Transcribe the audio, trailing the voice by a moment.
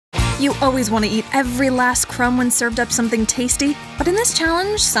You always want to eat every last crumb when served up something tasty, but in this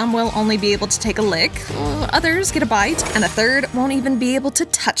challenge, some will only be able to take a lick, others get a bite, and a third won't even be able to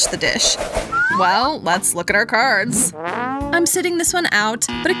touch the dish. Well, let's look at our cards. I'm sitting this one out,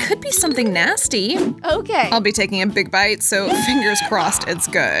 but it could be something nasty. Okay. I'll be taking a big bite, so fingers crossed it's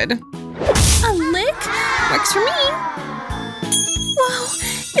good. A lick? Works for me. Whoa,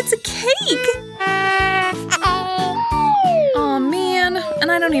 it's a cake! Aw, man,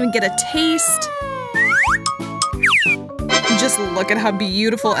 and I don't even get a taste. Just look at how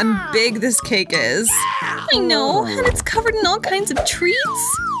beautiful and big this cake is. I know, and it's covered in all kinds of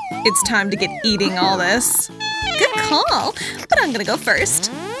treats. It's time to get eating all this. Good call, but I'm gonna go first.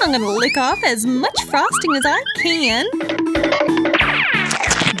 I'm gonna lick off as much frosting as I can.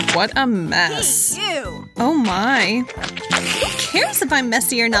 What a mess. Hey, you. Oh my. Who cares if I'm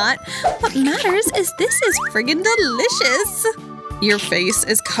messy or not? What matters is this is friggin' delicious. Your face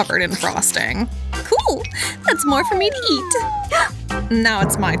is covered in frosting. Cool, that's more for me to eat. Now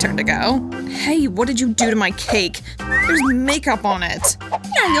it's my turn to go. Hey, what did you do to my cake? There's makeup on it.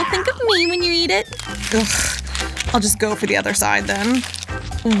 Yeah, you'll think of me when you eat it. Ugh, I'll just go for the other side then.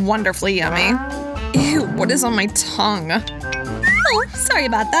 Wonderfully yummy. Ew, what is on my tongue? Oh, sorry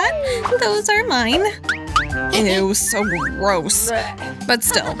about that. Those are mine. Ew, so gross. But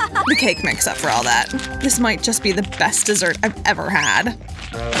still, the cake makes up for all that. This might just be the best dessert I've ever had.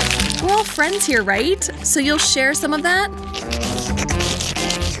 We're all friends here, right? So you'll share some of that?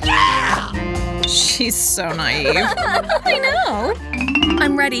 Yeah! She's so naive. I know.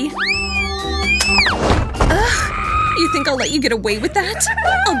 I'm ready. Ugh, you think I'll let you get away with that?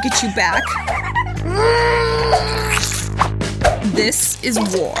 I'll get you back. This is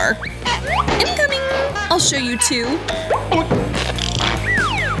war. Incoming! I'll show you too.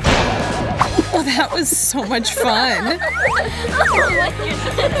 Oh, that was so much fun.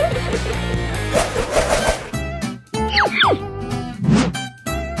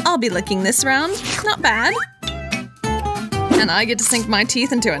 I'll be licking this round. Not bad. And I get to sink my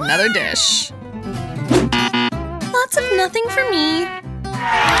teeth into another dish. Lots of nothing for me.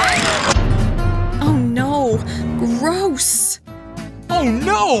 Oh no, gross. Oh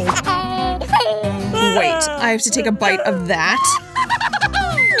no! Wait, I have to take a bite of that?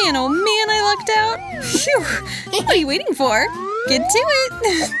 Man, oh man, I lucked out. Phew, what are you waiting for? Get to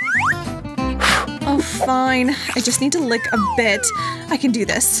it. Oh, fine. I just need to lick a bit. I can do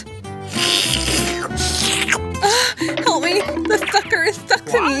this. Help me! The thucker is stuck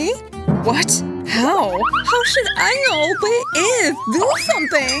to me. What? How? How should I know? But do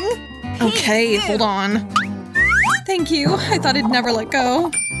something. Okay, hold on. Thank you. I thought I'd never let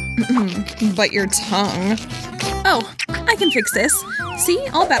go. Bite your tongue. Oh, I can fix this. See?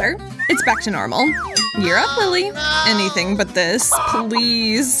 All better. It's back to normal. You're up, Lily. Anything but this,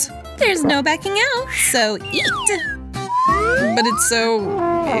 please. There's no backing out, so eat. But it's so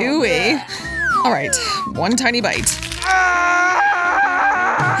ooey. All right, one tiny bite.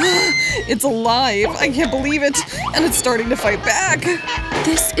 It's alive. I can't believe it. And it's starting to fight back.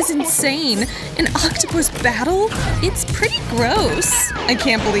 This is insane. An octopus battle? It's pretty gross. I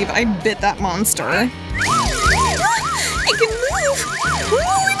can't believe I bit that monster. I can move.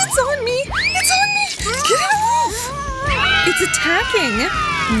 Oh, and it's on me. It's on me. Get off. It's attacking.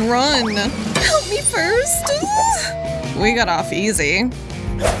 Run. Help me first. We got off easy.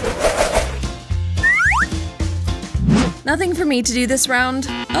 Nothing for me to do this round.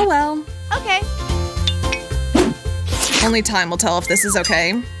 Oh well. Okay. Only time will tell if this is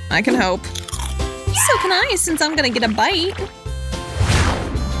okay. I can hope. So can I, since I'm gonna get a bite.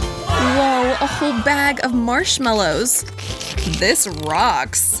 Whoa, a whole bag of marshmallows. This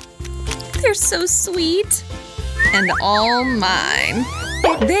rocks. They're so sweet. And all mine.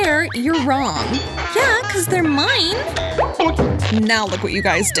 There, you're wrong. Yeah, because they're mine. Now look what you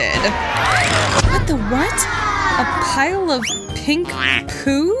guys did. What the what? A pile of pink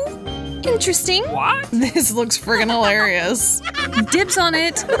poo? Interesting. What? This looks friggin' hilarious. Dibs on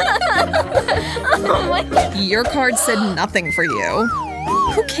it. Your card said nothing for you.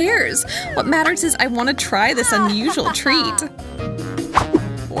 Who cares? What matters is I want to try this unusual treat.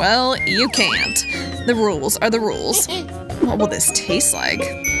 Well, you can't. The rules are the rules. What will this taste like?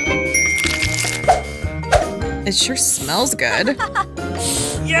 It sure smells good.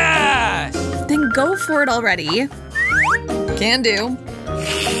 Yes! Then go for it already. Can do.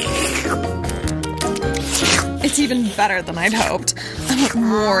 It's even better than I'd hoped. I want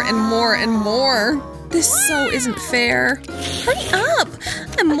more and more and more. This so isn't fair. Hurry up!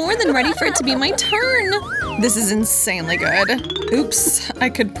 I'm more than ready for it to be my turn. This is insanely good. Oops, I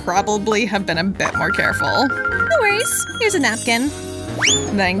could probably have been a bit more careful. No worries, here's a napkin.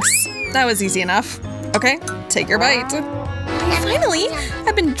 Thanks. That was easy enough. Okay, take your bite. Finally!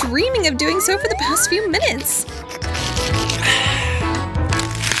 I've been dreaming of doing so for the past few minutes.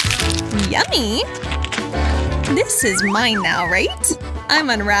 Yummy! This is mine now, right? I'm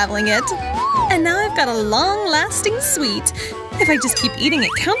unraveling it. And now I've got a long-lasting sweet. If I just keep eating,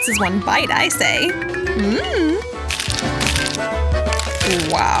 it counts as one bite, I say. Mmm!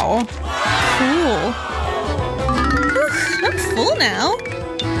 Wow. Cool. Whew, I'm full now.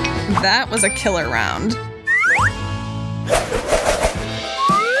 That was a killer round.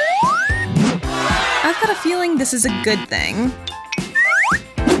 I've got a feeling this is a good thing.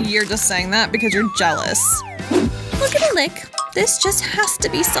 You're just saying that because you're jealous. Look at a lick. This just has to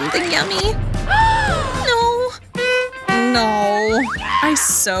be something yummy. No. No. I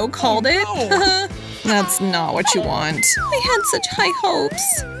so called it. No. That's not what you want. I had such high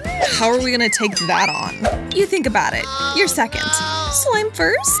hopes. How are we gonna take that on? You think about it. You're second. So I'm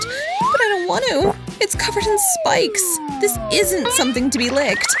first? But I don't want to. It's covered in spikes. This isn't something to be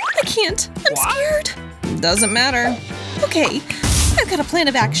licked. I can't. I'm scared. Doesn't matter. Okay. I've got a plan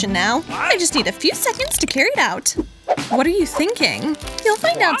of action now. I just need a few seconds to carry it out. What are you thinking? You'll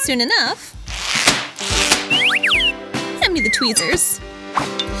find out soon enough. Hand me the tweezers.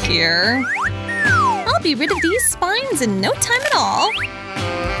 Here. I'll be rid of these spines in no time at all.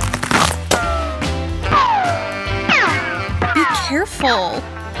 Be careful.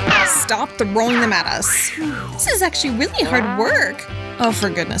 Stop throwing them at us. This is actually really hard work. Oh, for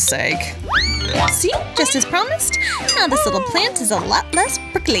goodness sake. See? Just as promised. Now this little plant is a lot less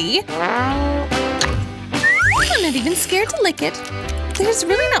prickly. I'm not even scared to lick it. There's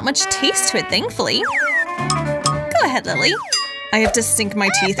really not much taste to it, thankfully. Go ahead, Lily. I have to sink my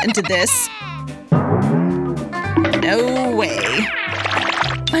teeth into this. No way.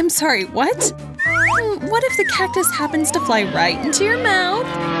 I'm sorry, what? What if the cactus happens to fly right into your mouth?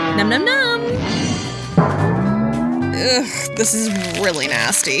 Num num num. Ugh, this is really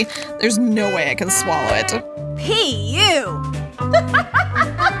nasty. There's no way I can swallow it. Hey, you!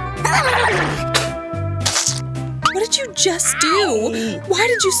 What did you just do? Why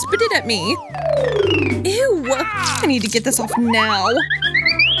did you spit it at me? Ew! I need to get this off now.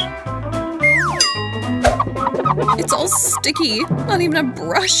 It's all sticky. Not even a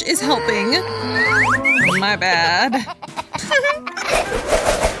brush is helping. My bad.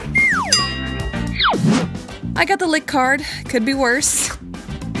 I got the lick card. Could be worse. A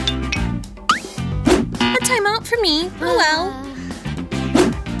timeout for me. Oh well.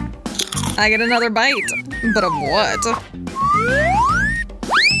 I get another bite. But of what?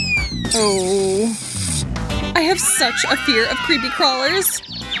 Oh. I have such a fear of creepy crawlers.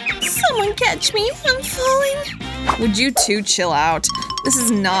 Someone catch me. I'm falling. Would you two chill out? This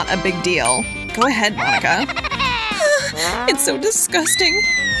is not a big deal. Go ahead, Monica. It's so disgusting.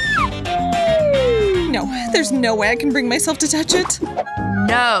 No, there's no way I can bring myself to touch it.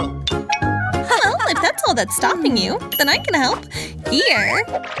 No. Well, if that's all that's stopping you, then I can help. Here.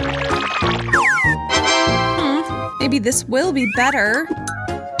 Maybe this will be better.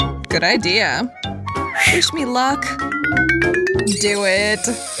 Good idea. Wish me luck. Do it.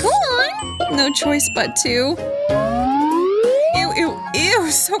 Go on. No choice but to. Ew, ew,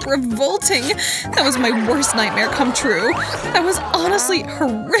 ew. So revolting. That was my worst nightmare come true. That was honestly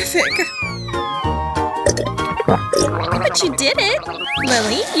horrific. But you did it.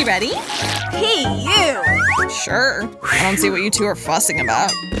 Lily, you ready? Hey, you! Sure. I don't see what you two are fussing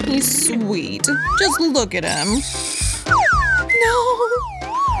about. He's sweet. Just look at him. No!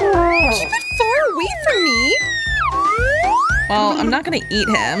 Keep it far away from me! Well, I'm not gonna eat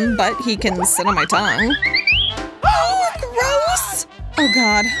him, but he can sit on my tongue. Oh, gross! Oh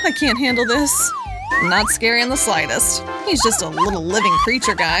god, I can't handle this. Not scary in the slightest. He's just a little living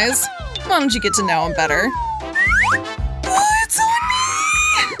creature, guys. Why don't you get to know him better? Oh, it's on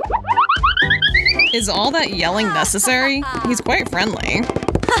me! Is all that yelling necessary? He's quite friendly.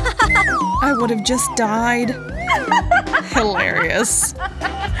 I would have just died. Hilarious.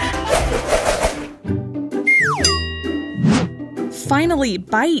 Finally,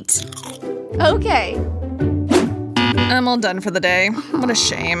 bite. Okay. I'm all done for the day. What a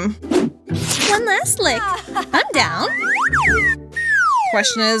shame. One last lick. I'm down.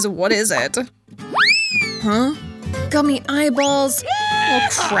 Question is, what is it? Huh? Gummy eyeballs. Oh,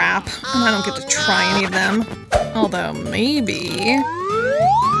 crap. I don't get to try any of them. Although, maybe…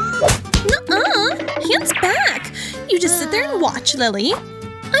 Nuh-uh! Hands back! You just sit there and watch, Lily.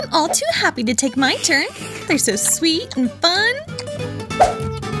 I'm all too happy to take my turn. They're so sweet and fun.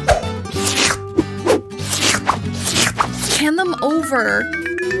 Hand them over.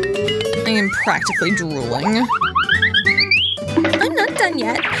 I am practically drooling. I'm not done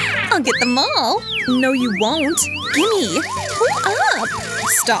yet. I'll get them all. No, you won't. Gimme. Pull up.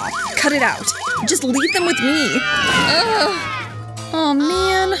 Stop. Cut it out. Just leave them with me. Ugh. Oh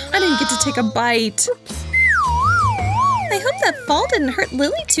man, I didn't get to take a bite. I hope that fall didn't hurt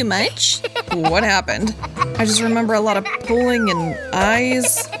Lily too much. What happened? I just remember a lot of pulling and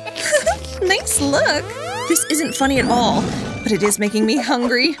eyes. Nice look. This isn't funny at all, but it is making me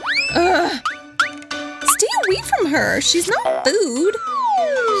hungry. Ugh. Stay away from her. She's not food.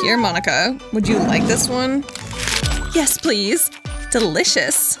 Here, Monica. Would you like this one? Yes, please.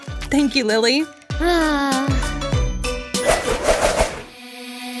 Delicious. Thank you, Lily.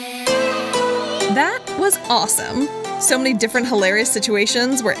 That was awesome. So many different hilarious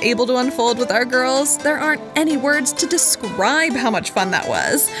situations were able to unfold with our girls. There aren't any words to describe how much fun that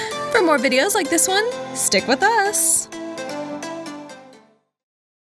was. For more videos like this one, stick with us.